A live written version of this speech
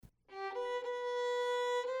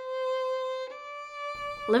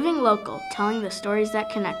Living Local, telling the stories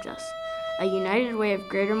that connect us. A United Way of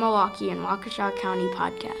Greater Milwaukee and Waukesha County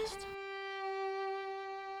podcast.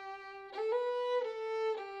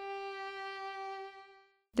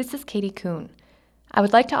 This is Katie Kuhn. I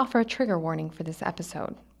would like to offer a trigger warning for this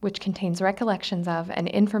episode, which contains recollections of and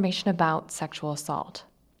information about sexual assault.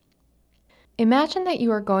 Imagine that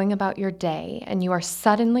you are going about your day and you are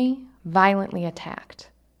suddenly, violently attacked.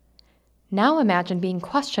 Now imagine being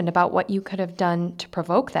questioned about what you could have done to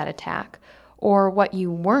provoke that attack, or what you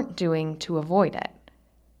weren't doing to avoid it.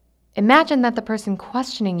 Imagine that the person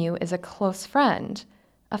questioning you is a close friend,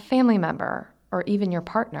 a family member, or even your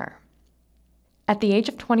partner. At the age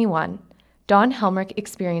of 21, Dawn Helmrich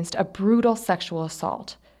experienced a brutal sexual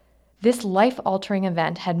assault. This life-altering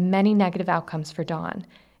event had many negative outcomes for Dawn,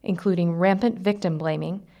 including rampant victim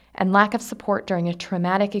blaming and lack of support during a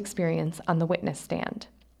traumatic experience on the witness stand.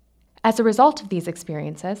 As a result of these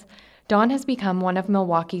experiences, Dawn has become one of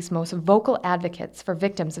Milwaukee's most vocal advocates for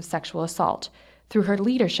victims of sexual assault through her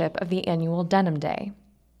leadership of the annual Denim Day.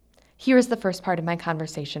 Here is the first part of my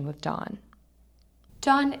conversation with Dawn.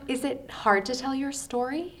 Dawn, is it hard to tell your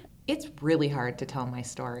story? It's really hard to tell my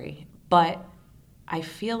story, but I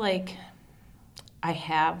feel like I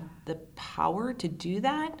have the power to do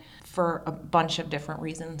that for a bunch of different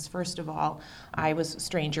reasons. First of all, I was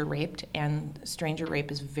stranger raped, and stranger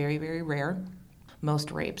rape is very, very rare.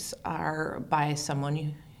 Most rapes are by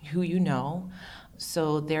someone who you know,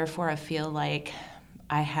 so therefore I feel like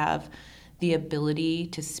I have the ability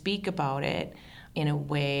to speak about it in a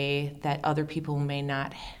way that other people may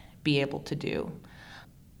not be able to do,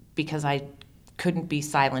 because I couldn't be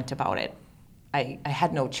silent about it. I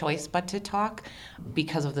had no choice but to talk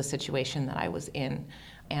because of the situation that I was in.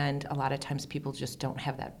 And a lot of times people just don't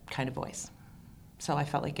have that kind of voice. So I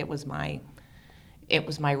felt like it was my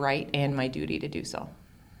right and my duty to do so.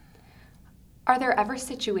 Are there ever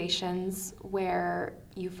situations where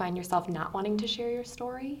you find yourself not wanting to share your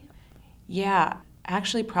story? Yeah,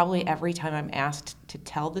 actually probably every time I'm asked to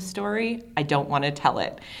tell the story, I don't want to tell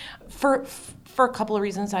it. For a couple of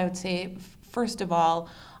reasons, I would say. First of all,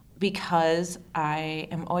 because I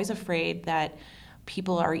am always afraid that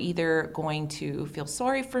people are either going to feel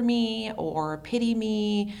sorry for me or pity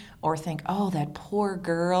me or think, oh, that poor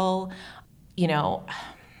girl. You know,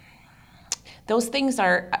 those things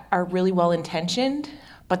are really well-intentioned,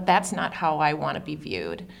 but that's not how I want to be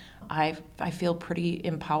viewed. I feel pretty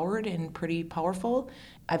empowered and pretty powerful.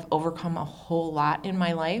 I've overcome a whole lot in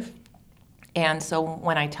my life. And so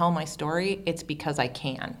when I tell my story, it's because I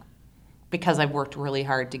can, because I've worked really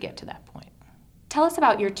hard to get to that point. Tell us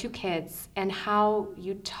about your two kids and how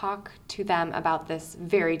you talk to them about this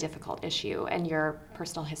very difficult issue and your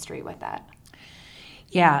personal history with that.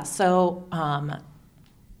 Yeah, so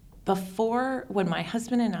before, when my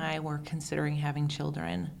husband and I were considering having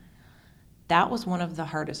children, that was one of the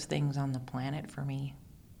hardest things on the planet for me.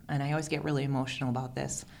 And I always get really emotional about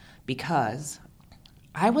this because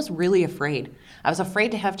I was really afraid. I was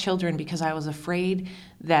afraid to have children because I was afraid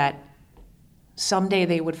that someday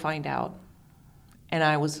they would find out. And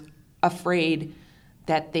I was afraid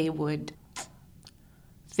that they would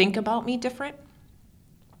think about me different,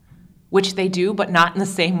 which they do, but not in the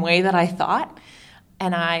same way that I thought.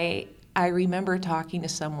 And I remember talking to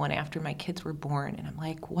someone after my kids were born, and I'm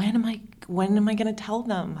like, when am I going to tell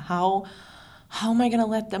them? How am I going to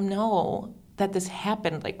let them know that this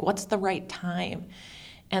happened? Like, what's the right time?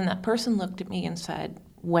 And that person looked at me and said,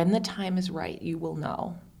 when the time is right, you will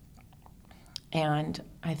know. And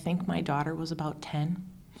I think my daughter was about 10,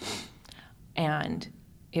 and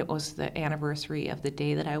it was the anniversary of the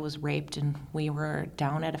day that I was raped, and we were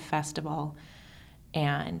down at a festival,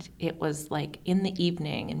 and it was like in the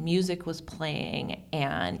evening, and music was playing,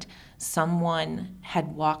 and someone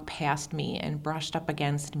had walked past me and brushed up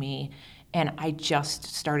against me, and I just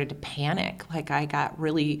started to panic. Like, I got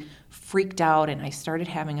really freaked out, and I started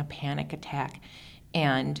having a panic attack,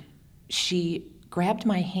 and she grabbed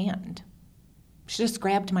my hand. She just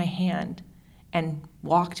grabbed my hand and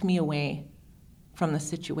walked me away from the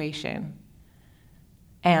situation.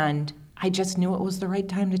 And I just knew it was the right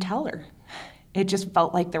time to tell her. It just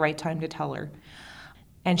felt like the right time to tell her.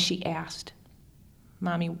 And she asked,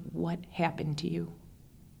 Mommy, what happened to you?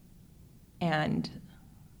 And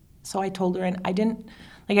so I told her, and I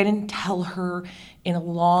didn't tell her in a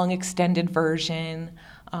long, extended version.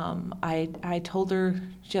 I told her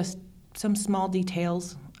just some small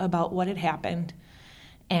details about what had happened.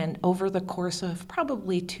 And over the course of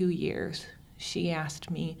probably 2 years, she asked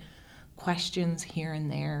me questions here and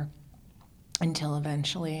there until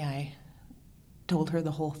eventually I told her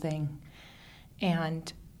the whole thing.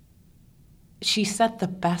 And she said the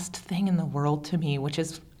best thing in the world to me, which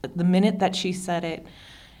is the minute that she said it,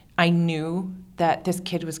 I knew that this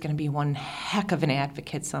kid was going to be one heck of an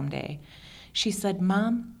advocate someday. She said,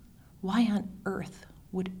 "Mom, why on earth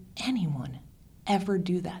would anyone ever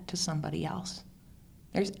do that to somebody else?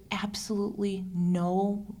 There's absolutely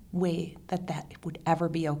no way that that would ever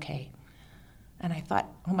be okay." And I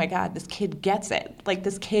thought, oh my God, this kid gets it. Like,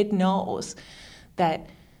 this kid knows that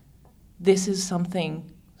this is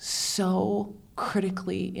something so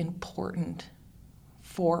critically important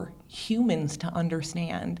for humans to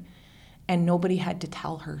understand, and nobody had to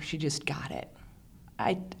tell her. She just got it.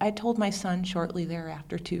 I told my son shortly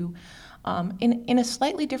thereafter too, in a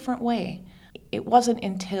slightly different way. It wasn't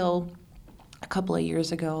until a couple of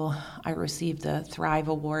years ago I received the Thrive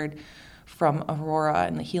Award from Aurora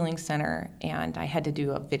and the Healing Center, and I had to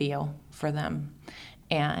do a video for them.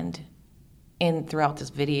 And throughout this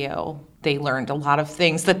video, they learned a lot of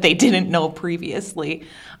things that they didn't know previously,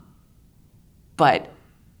 but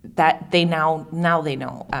that now they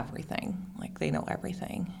know everything. Like, they know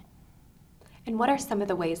everything. And what are some of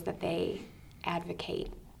the ways that they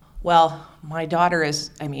advocate? Well, my daughter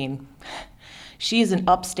is, she's an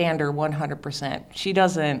upstander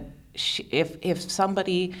 100%. If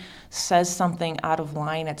somebody says something out of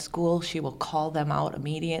line at school, she will call them out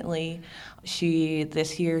immediately.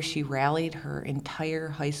 This year, she rallied her entire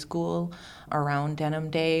high school around Denim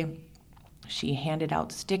Day. She handed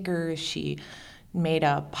out stickers. She made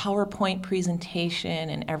a PowerPoint presentation,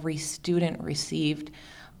 and every student received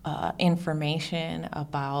information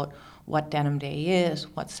about what Denim Day is,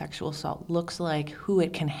 what sexual assault looks like, who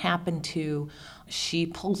it can happen to. She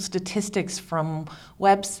pulled statistics from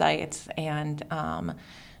websites, and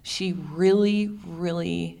she really,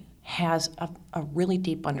 really has a really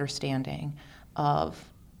deep understanding of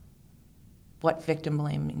what victim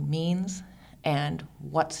blaming means and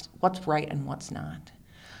what's right and what's not.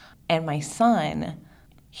 And my son,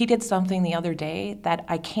 he did something the other day that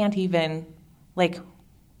I can't even,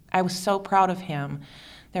 I was so proud of him.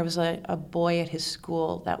 There was a boy at his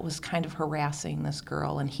school that was kind of harassing this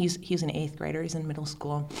girl, and he's an 8th grader, he's in middle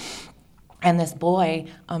school. And this boy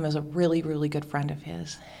is a really, really good friend of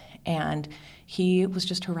his. And he was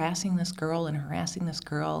just harassing this girl.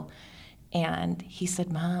 And he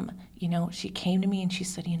said, "Mom, she came to me and she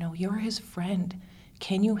said, you're his friend.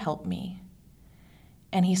 Can you help me?"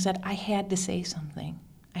 And he said, I had to say something.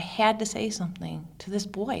 I had to say something to this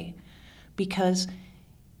boy because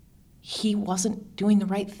he wasn't doing the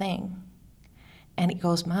right thing. And he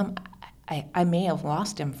goes, "Mom, I may have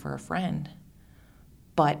lost him for a friend,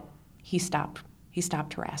 but he stopped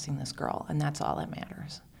harassing this girl, and that's all that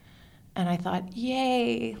matters." And I thought,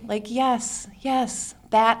 yay, yes,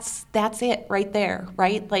 that's it right there,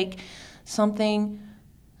 right? Something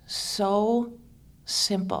so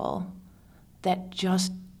simple that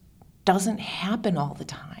just doesn't happen all the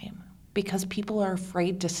time because people are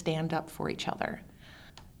afraid to stand up for each other.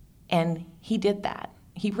 And he did that.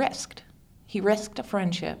 He risked a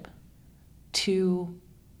friendship to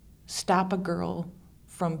stop a girl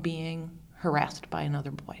from being harassed by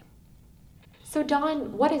another boy. So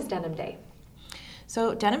Dawn, what is Denim Day?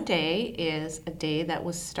 So Denim Day is a day that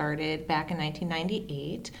was started back in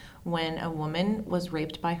 1998 when a woman was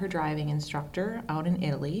raped by her driving instructor out in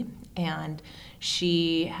Italy, and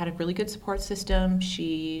she had a really good support system.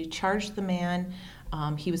 She charged the man.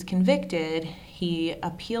 He was convicted. He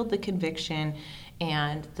appealed the conviction,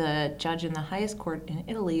 and the judge in the highest court in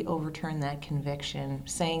Italy overturned that conviction,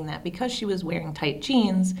 saying that because she was wearing tight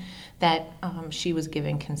jeans, that she was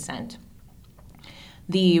giving consent.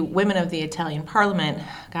 The women of the Italian parliament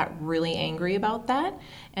got really angry about that,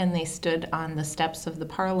 and they stood on the steps of the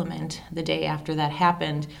parliament the day after that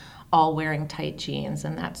happened, all wearing tight jeans,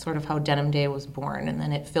 and that's sort of how Denim Day was born. And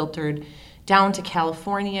then it filtered down to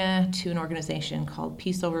California to an organization called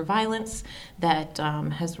Peace Over Violence that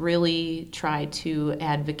has really tried to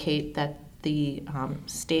advocate that the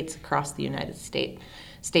states across the United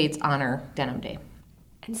States honor Denim Day.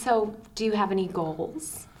 And so, do you have any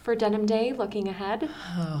goals for Denim Day looking ahead?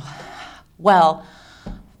 Well,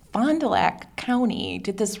 Fond du Lac County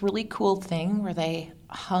did this really cool thing where they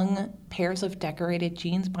hung pairs of decorated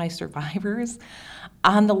jeans by survivors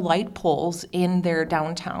on the light poles in their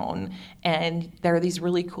downtown. And there are these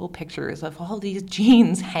really cool pictures of all these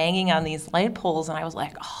jeans hanging on these light poles. And I was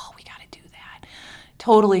like, oh, we got to do that.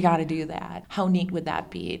 Totally got to do that. How neat would that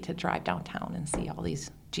be to drive downtown and see all these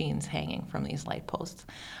jeans hanging from these light posts?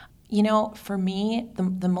 For me,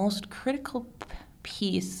 the most critical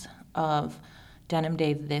piece of Denim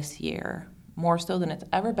Day this year, more so than it's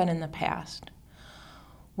ever been in the past,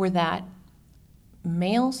 were that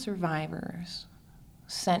male survivors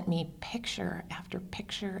sent me picture after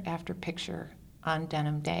picture after picture on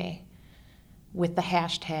Denim Day with the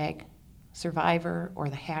hashtag survivor or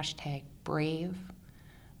the hashtag brave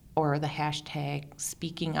or the hashtag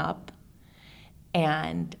speaking up.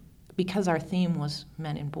 And because our theme was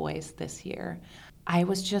men and boys this year, I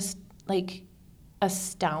was just like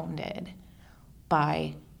astounded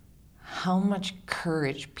by how much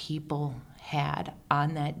courage people had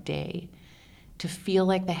on that day to feel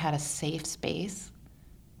like they had a safe space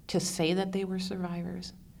to say that they were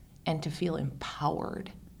survivors and to feel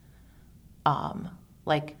empowered,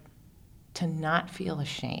 like to not feel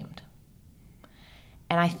ashamed.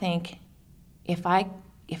 And I think if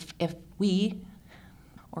we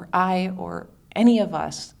or I or any of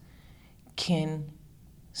us can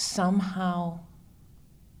somehow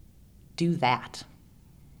do that,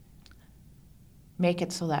 make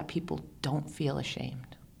it so that people don't feel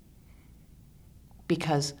ashamed.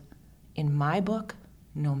 Because in my book,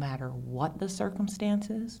 no matter what the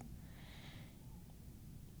circumstances,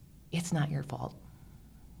 it's not your fault.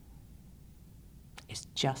 It's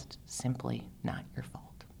just simply not your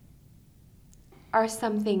fault. Are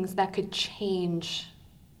some things that could change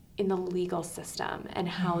in the legal system and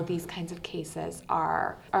how these kinds of cases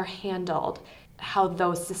are handled, how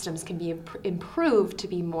those systems can be improved to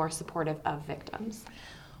be more supportive of victims?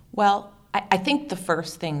 Well, I think the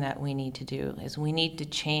first thing that we need to do is we need to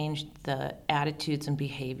change the attitudes and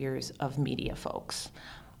behaviors of media folks.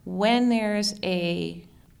 When there's an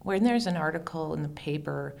article in the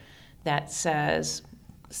paper that says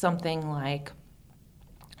something like,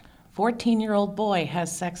 14-year-old boy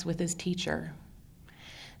has sex with his teacher,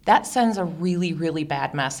 that sends a really, really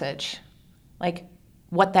bad message. Like,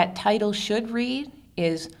 what that title should read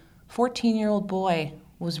is, 14-year-old boy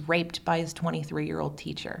was raped by his 23-year-old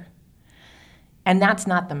teacher. And that's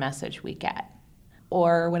not the message we get.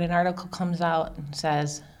 Or when an article comes out and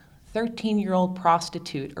says, 13-year-old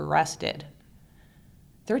prostitute arrested.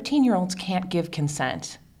 13-year-olds can't give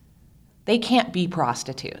consent. They can't be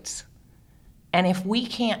prostitutes. And if we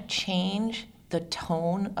can't change the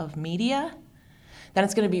tone of media, then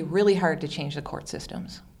it's going to be really hard to change the court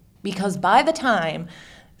systems. Because by the time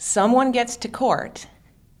someone gets to court,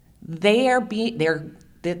 that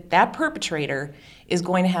perpetrator is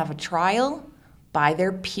going to have a trial by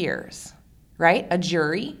their peers, right? A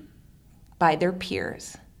jury by their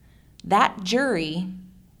peers. That jury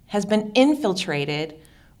has been infiltrated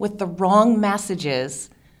with the wrong messages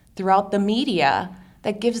throughout the media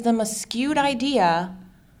that gives them a skewed idea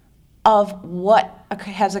of what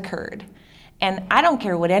has occurred. And I don't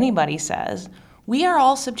care what anybody says, we are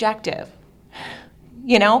all subjective.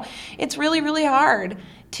 You know, it's really, really hard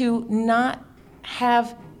to not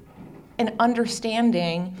have an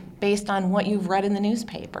understanding based on what you've read in the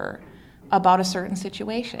newspaper about a certain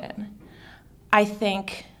situation. I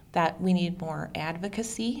think that we need more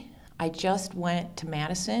advocacy. I just went to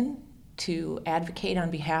Madison to advocate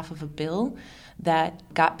on behalf of a bill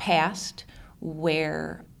that got passed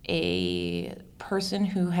where a person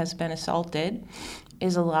who has been assaulted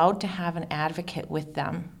is allowed to have an advocate with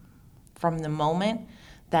them from the moment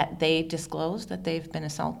that they disclose that they've been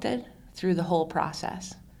assaulted through the whole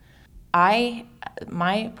process.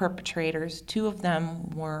 My perpetrators, 2 of them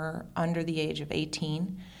were under the age of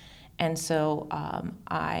 18, and so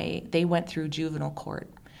they went through juvenile court.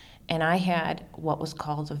 And I had what was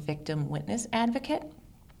called a victim witness advocate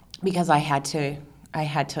because I had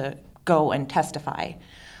to go and testify.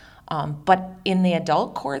 But in the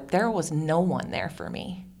adult court, there was no one there for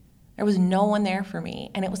me. There was no one there for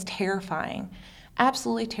me, and it was terrifying,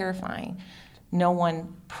 absolutely terrifying. No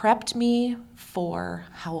one prepped me for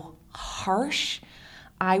how harsh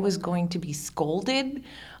I was going to be scolded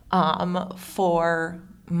for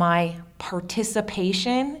my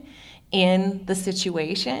participation in the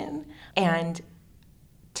situation. And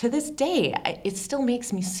to this day, it still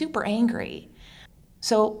makes me super angry.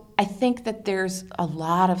 So I think that there's a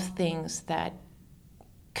lot of things that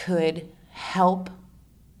could help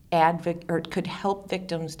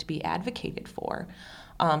victims to be advocated for,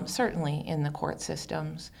 certainly in the court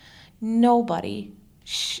systems. Nobody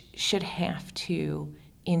should have to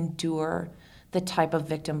endure the type of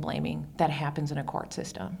victim blaming that happens in a court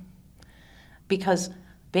system. Because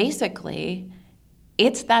basically,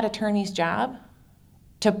 it's that attorney's job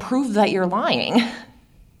to prove that you're lying.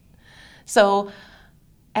 So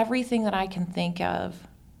everything that I can think of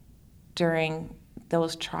during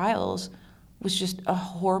those trials was just a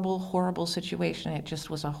horrible, horrible situation. It just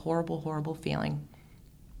was a horrible, horrible feeling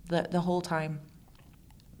the whole time.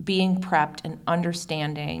 Being prepped and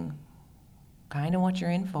understanding kind of what you're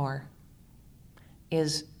in for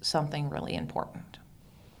is something really important.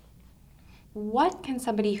 What can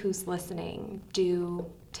somebody who's listening do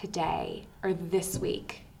today or this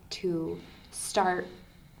week to start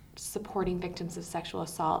supporting victims of sexual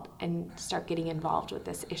assault and start getting involved with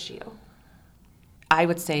this issue? I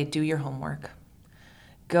would say do your homework.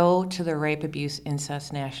 Go to the Rape, Abuse,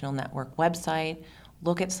 Incest National Network website,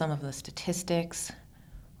 look at some of the statistics,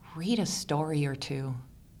 read a story or two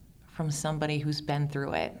from somebody who's been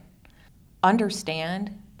through it.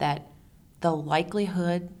 Understand that the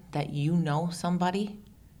likelihood that you know somebody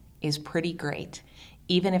is pretty great,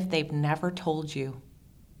 even if they've never told you.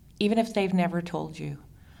 Even if they've never told you.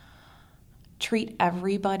 Treat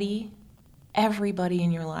everybody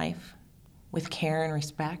in your life with care and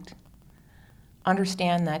respect.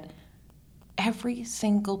 Understand that every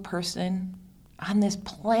single person on this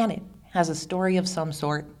planet has a story of some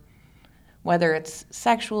sort, whether it's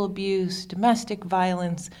sexual abuse, domestic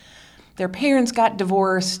violence, their parents got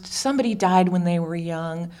divorced, somebody died when they were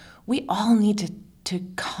young. We all need to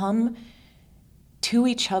come to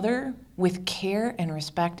each other with care and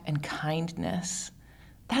respect and kindness.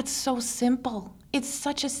 That's so simple. It's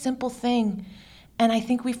such a simple thing. And I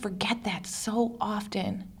think we forget that so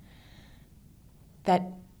often. That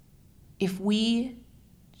if we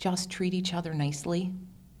just treat each other nicely,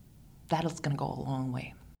 that's going to go a long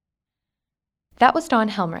way. That was Dawn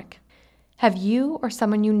Helmrich. Have you or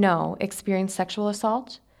someone you know experienced sexual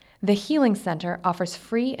assault? The Healing Center offers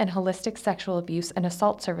free and holistic sexual abuse and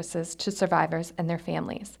assault services to survivors and their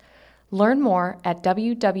families. Learn more at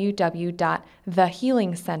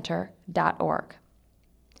www.thehealingcenter.org.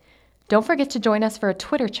 Don't forget to join us for a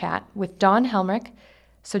Twitter chat with Dawn Helmrich,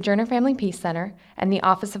 Sojourner Family Peace Center, and the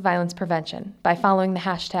Office of Violence Prevention by following the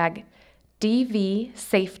hashtag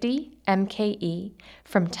DVSafetyMKE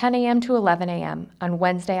from 10 a.m. to 11 a.m. on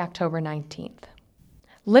Wednesday, October 19th.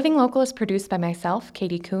 Living Local is produced by myself,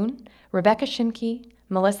 Katie Kuhn, Rebecca Shimke,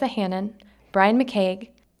 Melissa Hannon, Brian McCaig,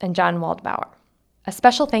 and John Waldbauer. A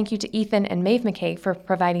special thank you to Ethan and Maeve McCaig for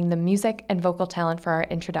providing the music and vocal talent for our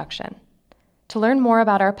introduction. To learn more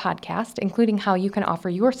about our podcast, including how you can offer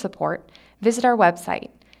your support, visit our website,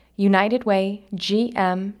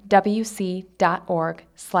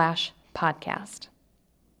 unitedwaygmwc.org/podcast.